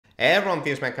Hey everyone,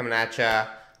 FusedVR coming at ya.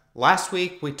 Last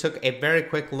week we took a very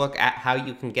quick look at how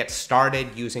you can get started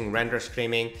using render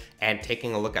streaming and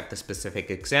taking a look at the specific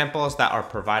examples that are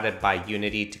provided by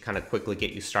Unity to kind of quickly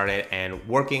get you started and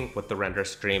working with the render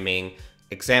streaming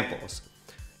examples.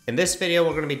 In this video,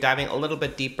 we're going to be diving a little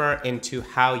bit deeper into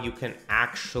how you can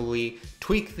actually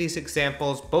tweak these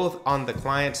examples, both on the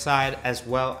client side as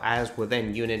well as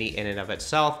within Unity in and of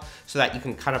itself, so that you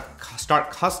can kind of start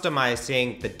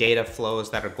customizing the data flows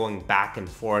that are going back and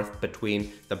forth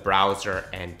between the browser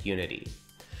and Unity.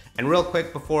 And real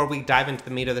quick, before we dive into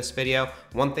the meat of this video,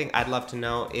 one thing I'd love to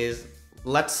know is,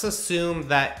 let's assume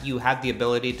that you had the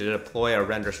ability to deploy a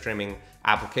render streaming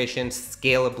application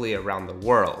scalably around the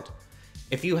world.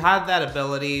 If you had that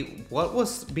ability, what would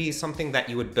be something that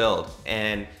you would build,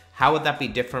 and how would that be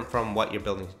different from what you're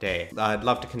building today? I'd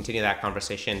love to continue that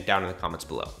conversation down in the comments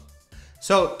below.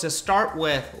 So to start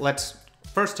with, let's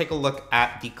first take a look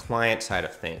at the client side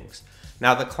of things.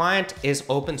 Now the client is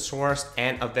open source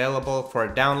and available for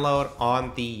download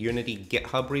on the Unity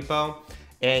GitHub repo,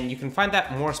 and you can find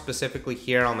that more specifically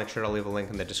here. I'll make sure to leave a link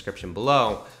in the description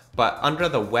below, but under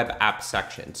the web app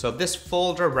section. So this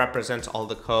folder represents all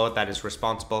the code that is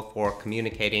responsible for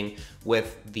communicating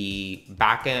with the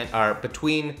backend, or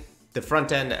between the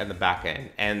front end and the back end.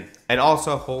 And it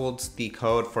also holds the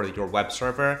code for your web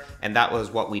server, and that was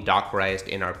what we dockerized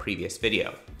in our previous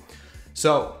video.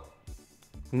 So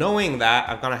knowing that,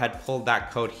 I've gone ahead and pulled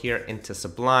that code here into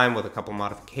Sublime with a couple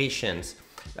modifications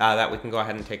that we can go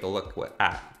ahead and take a look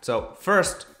at. So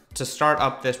first, to start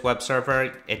up this web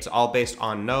server, it's all based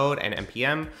on Node and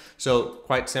NPM. So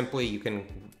quite simply, you can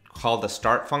call the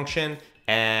start function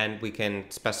and we can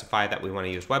specify that we want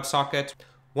to use WebSocket.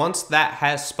 Once that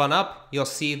has spun up, you'll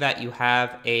see that you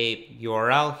have a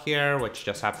URL here, which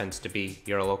just happens to be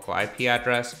your local IP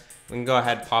address. We can go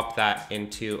ahead and pop that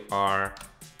into our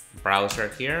browser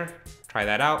here. Try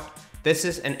that out. This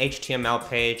is an HTML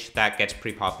page that gets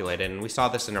pre-populated, and we saw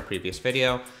this in our previous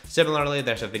video. Similarly,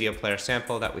 there's a video player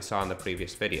sample that we saw in the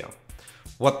previous video.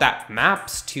 What that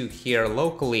maps to here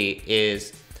locally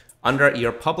is under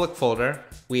your public folder,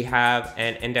 we have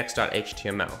an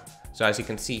index.html. So as you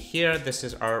can see here, this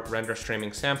is our render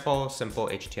streaming sample, simple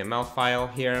HTML file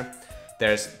here.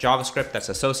 There's JavaScript that's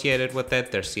associated with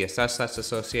it. There's CSS that's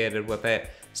associated with it.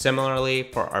 Similarly,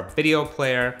 for our video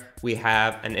player, we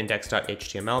have an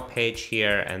index.html page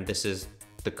here, and this is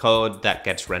the code that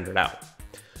gets rendered out.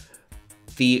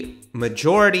 The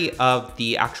majority of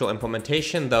the actual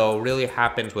implementation, though, really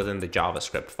happens within the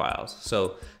JavaScript files.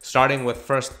 So starting with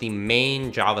first the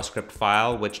main JavaScript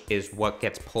file, which is what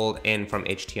gets pulled in from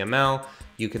HTML,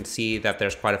 you can see that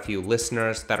there's quite a few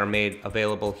listeners that are made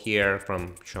available here,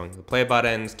 from showing the play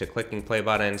buttons to clicking play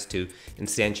buttons to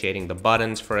instantiating the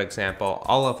buttons, for example.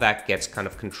 All of that gets kind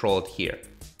of controlled here.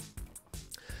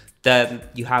 Then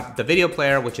you have the video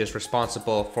player, which is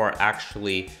responsible for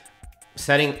actually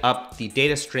setting up the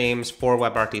data streams for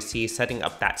WebRTC, setting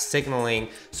up that signaling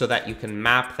so that you can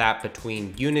map that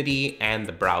between Unity and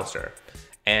the browser.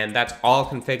 And that's all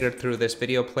configured through this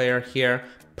video player here,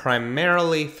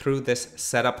 primarily through this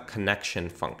setup connection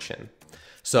function.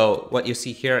 So what you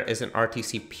see here is an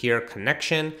RTC peer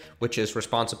connection, which is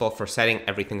responsible for setting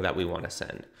everything that we want to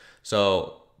send.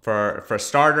 So for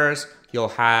starters, you'll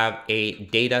have a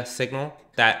data signal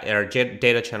or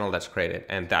data channel that's created,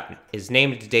 and that is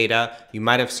named data. You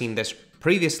might have seen this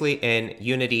previously in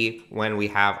Unity when we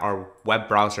have our web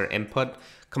browser input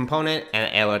component, and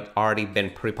it had already been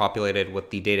pre-populated with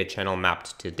the data channel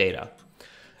mapped to data.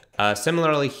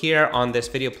 Similarly here on this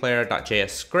video player.js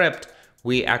script,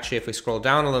 we actually, if we scroll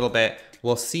down a little bit,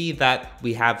 we'll see that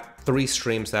we have 3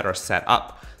 streams that are set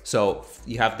up. So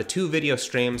you have the 2 video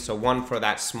streams, so one for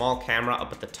that small camera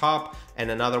up at the top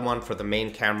and another one for the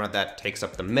main camera that takes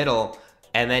up the middle.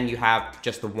 And then you have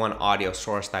just the one audio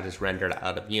source that is rendered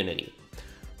out of Unity.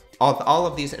 All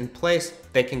of these in place,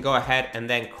 they can go ahead and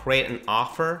then create an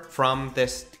offer from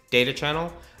this data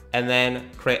channel and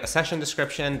then create a session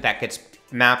description that gets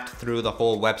mapped through the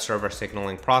whole web server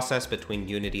signaling process between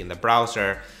Unity and the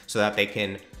browser, so that they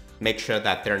can make sure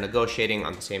that they're negotiating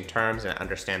on the same terms and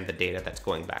understand the data that's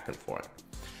going back and forth.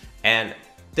 And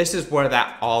this is where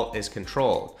that all is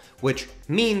controlled, which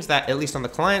means that at least on the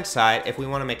client side, if we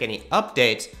want to make any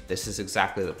updates, this is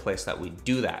exactly the place that we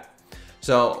do that.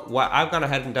 So what I've gone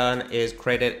ahead and done is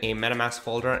created a MetaMask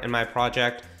folder in my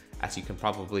project. As you can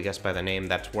probably guess by the name,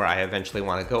 that's where I eventually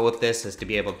want to go with this, is to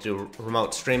be able to do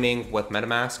remote streaming with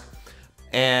MetaMask.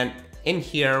 And in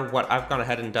here, what I've gone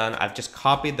ahead and done, I've just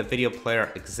copied the video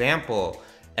player example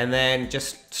and then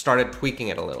just started tweaking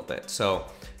it a little bit. So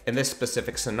in this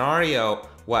specific scenario,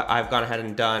 what I've gone ahead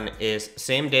and done is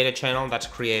same data channel that's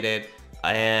created,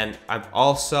 And I'm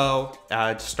also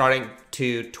starting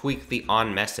to tweak the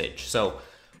on message. So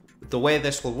the way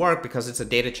this will work, because it's a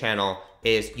data channel,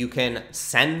 is you can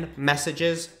send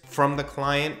messages from the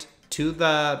client to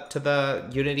the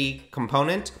Unity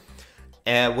component,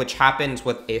 which happens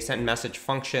with a send message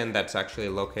function that's actually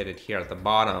located here at the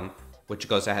bottom, which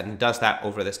goes ahead and does that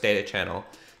over this data channel.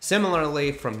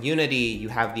 Similarly, from Unity, you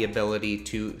have the ability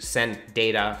to send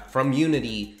data from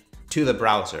Unity to the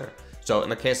browser. So in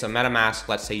the case of MetaMask,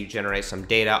 let's say you generate some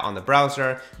data on the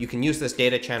browser, you can use this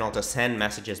data channel to send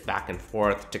messages back and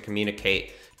forth to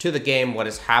communicate to the game what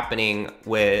is happening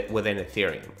within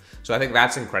Ethereum. So I think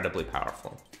that's incredibly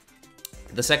powerful.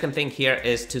 The second thing here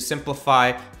is to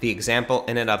simplify the example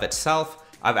in and of itself.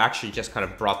 I've actually just kind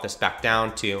of brought this back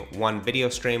down to one video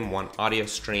stream, one audio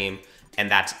stream, and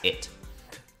that's it.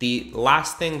 The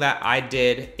last thing that I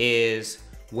did is,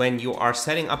 when you are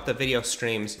setting up the video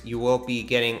streams, you will be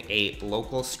getting a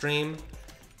local stream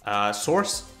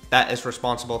source that is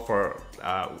responsible for,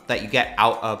 that you get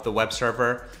out of the web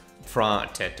server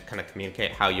to kind of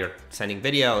communicate how you're sending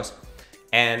videos.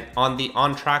 And on the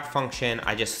on track function,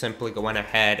 I just simply went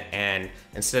ahead and,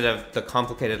 instead of the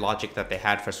complicated logic that they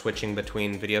had for switching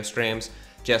between video streams,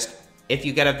 just if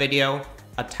you get a video,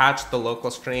 attach the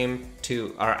local stream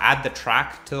to, or add the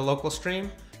track to the local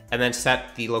stream, and then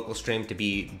set the local stream to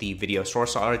be the video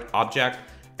source object,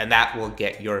 and that will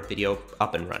get your video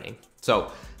up and running. So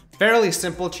fairly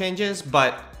simple changes,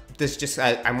 but this just,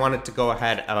 I wanted to go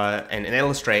ahead and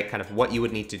illustrate kind of what you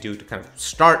would need to do to kind of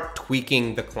start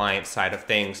tweaking the client side of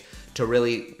things to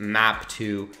really map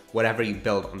to whatever you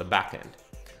build on the back end.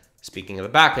 Speaking of the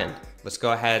back end, let's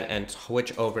go ahead and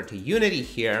switch over to Unity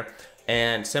here.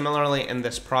 And similarly in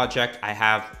this project, I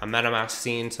have a MetaMask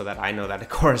scene so that I know that it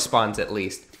corresponds at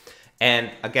least.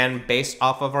 And again, based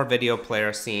off of our video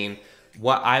player scene,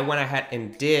 what I went ahead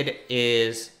and did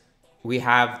is, we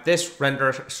have this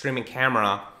render streaming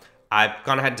camera. I've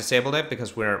gone ahead and disabled it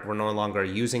because we're no longer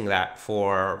using that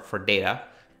for data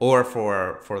or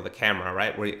for the camera,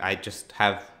 right? I just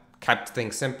have kept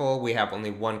things simple. We have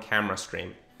only one camera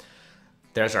stream.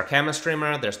 There's our camera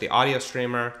streamer, there's the audio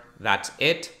streamer, that's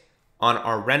it. On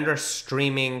our render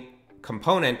streaming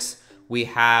components, we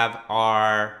have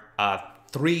our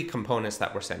 3 components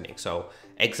that we're sending. So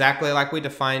exactly like we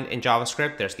defined in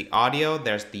JavaScript, there's the audio,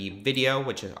 there's the video,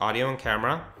 which is audio and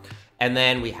camera, and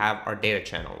then we have our data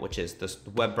channel, which is the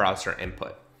web browser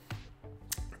input.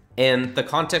 In the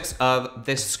context of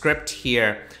this script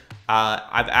here,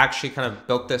 I've actually kind of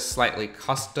built this slightly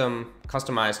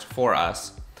customized for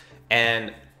us.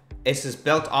 And this is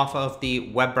built off of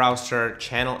the web browser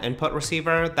channel input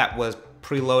receiver that was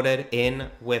preloaded in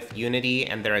with Unity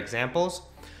and their examples.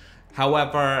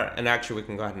 However, and actually we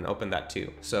can go ahead and open that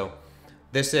too. So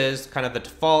this is kind of the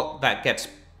default that gets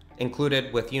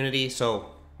included with Unity.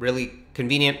 So really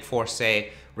convenient for,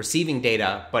 say, receiving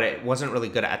data, but it wasn't really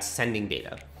good at sending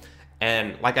data.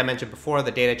 And like I mentioned before,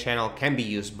 the data channel can be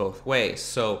used both ways.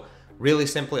 So really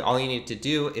simply, all you need to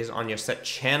do is on your set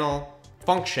channel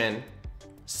function,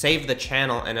 save the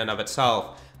channel in and of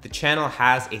itself. The channel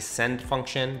has a send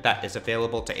function that is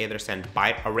available to either send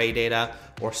byte array data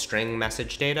or string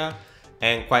message data.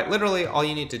 And quite literally, all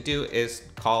you need to do is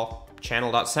call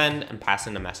channel.send and pass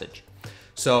in a message.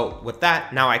 So with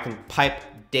that, now I can pipe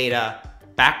data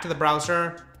back to the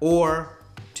browser or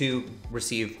to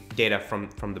receive data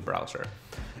from the browser.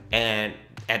 And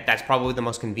that's probably the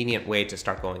most convenient way to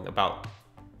start going about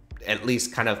at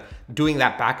least kind of doing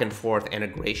that back and forth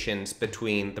integrations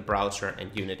between the browser and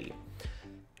Unity.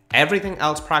 Everything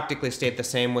else practically stayed the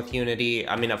same with Unity.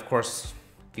 I mean, of course,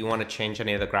 if you want to change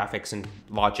any of the graphics and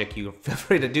logic, you feel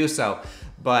free to do so.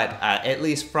 But at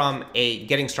least from a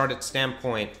getting started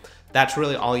standpoint, that's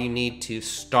really all you need to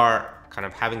start kind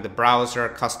of having the browser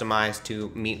customized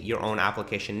to meet your own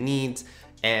application needs,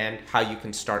 and how you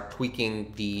can start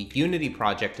tweaking the Unity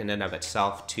project in and of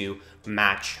itself to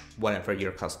match whatever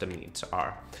your custom needs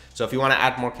are. So if you want to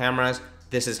add more cameras,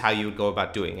 this is how you would go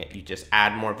about doing it. You just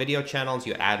add more video channels,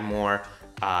 you add more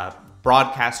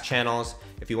broadcast channels.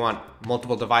 If you want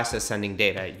multiple devices sending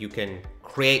data, you can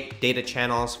create data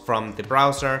channels from the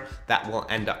browser that will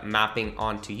end up mapping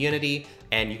onto Unity.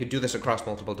 And you could do this across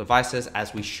multiple devices,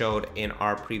 as we showed in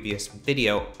our previous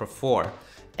video before.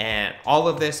 And all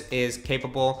of this is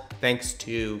capable thanks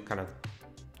to kind of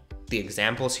the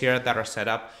examples here that are set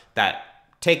up that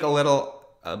take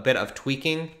a bit of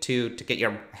tweaking to get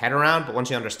your head around, but once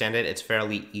you understand it, it's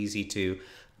fairly easy to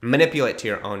manipulate to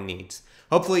your own needs.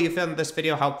 Hopefully you found this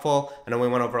video helpful. I know we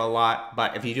went over a lot,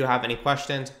 but if you do have any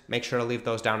questions, make sure to leave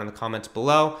those down in the comments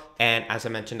below. And as I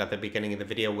mentioned at the beginning of the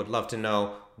video, would love to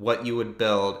know what you would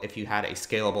build if you had a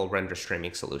scalable render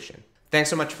streaming solution. Thanks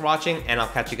so much for watching, and I'll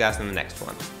catch you guys in the next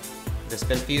one. This has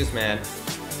been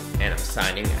FusedMan, and I'm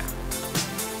signing out.